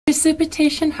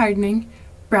Precipitation hardening,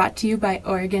 brought to you by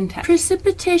Oregon Tech.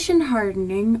 Precipitation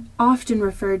hardening, often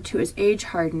referred to as age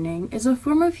hardening, is a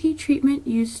form of heat treatment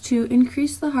used to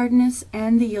increase the hardness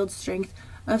and the yield strength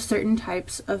of certain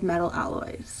types of metal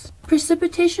alloys.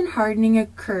 Precipitation hardening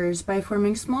occurs by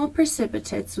forming small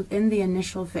precipitates within the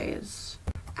initial phase.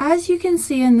 As you can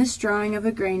see in this drawing of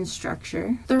a grain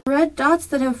structure, the red dots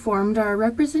that have formed are a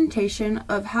representation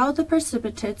of how the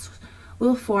precipitates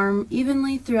will form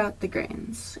evenly throughout the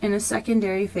grains in a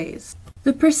secondary phase.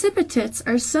 The precipitates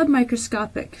are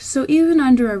submicroscopic, so even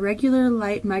under a regular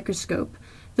light microscope,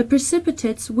 the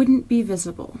precipitates wouldn't be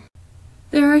visible.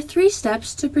 There are 3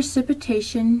 steps to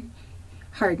precipitation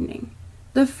hardening.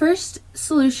 The first,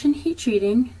 solution heat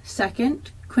treating;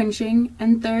 second, quenching;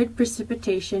 and third,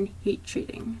 precipitation heat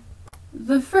treating.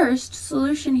 The first,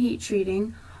 solution heat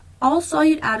treating, all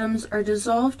solute atoms are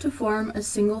dissolved to form a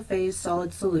single-phase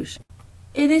solid solution.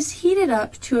 It is heated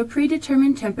up to a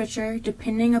predetermined temperature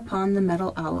depending upon the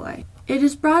metal alloy. It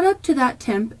is brought up to that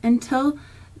temp until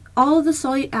all of the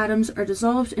solute atoms are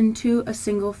dissolved into a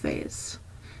single phase.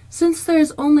 Since there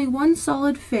is only one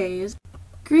solid phase,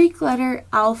 Greek letter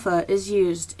alpha is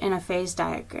used in a phase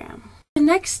diagram. The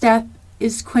next step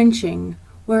is quenching,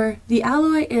 where the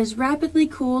alloy is rapidly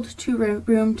cooled to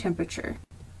room temperature.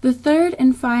 The third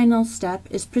and final step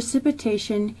is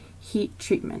precipitation heat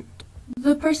treatment.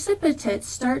 The precipitates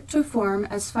start to form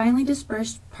as finely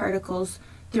dispersed particles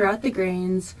throughout the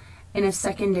grains in a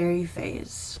secondary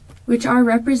phase, which are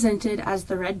represented as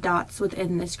the red dots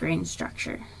within this grain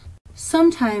structure.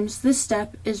 Sometimes this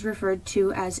step is referred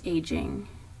to as aging.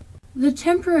 The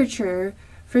temperature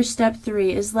for step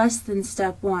 3 is less than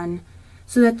step 1,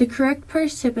 so that the correct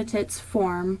precipitates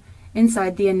form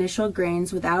inside the initial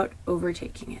grains without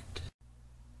overtaking it.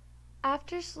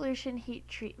 After solution heat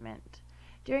treatment,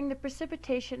 during the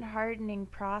precipitation hardening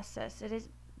process,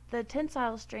 the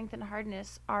tensile strength and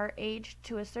hardness are aged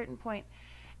to a certain point,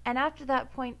 and after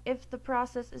that point, if the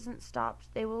process isn't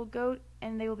stopped, they will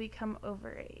become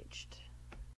overaged.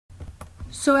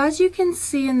 So as you can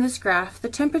see in this graph, the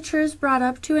temperature is brought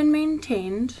up to and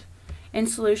maintained in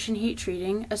solution heat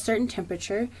treating a certain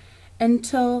temperature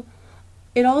until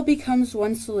it all becomes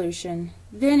one solution.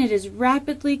 Then it is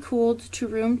rapidly cooled to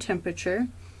room temperature.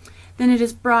 Then it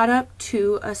is brought up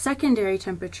to a secondary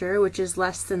temperature, which is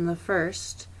less than the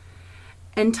first,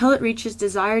 until it reaches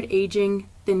desired aging,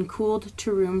 then cooled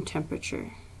to room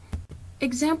temperature.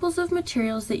 Examples of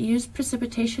materials that use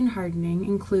precipitation hardening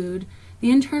include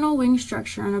the internal wing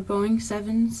structure on a Boeing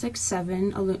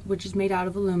 767, which is made out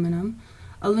of aluminum.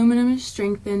 Aluminum is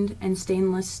strengthened, and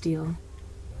stainless steel.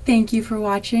 Thank you for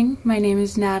watching. My name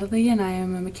is Natalie, and I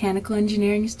am a mechanical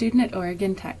engineering student at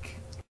Oregon Tech.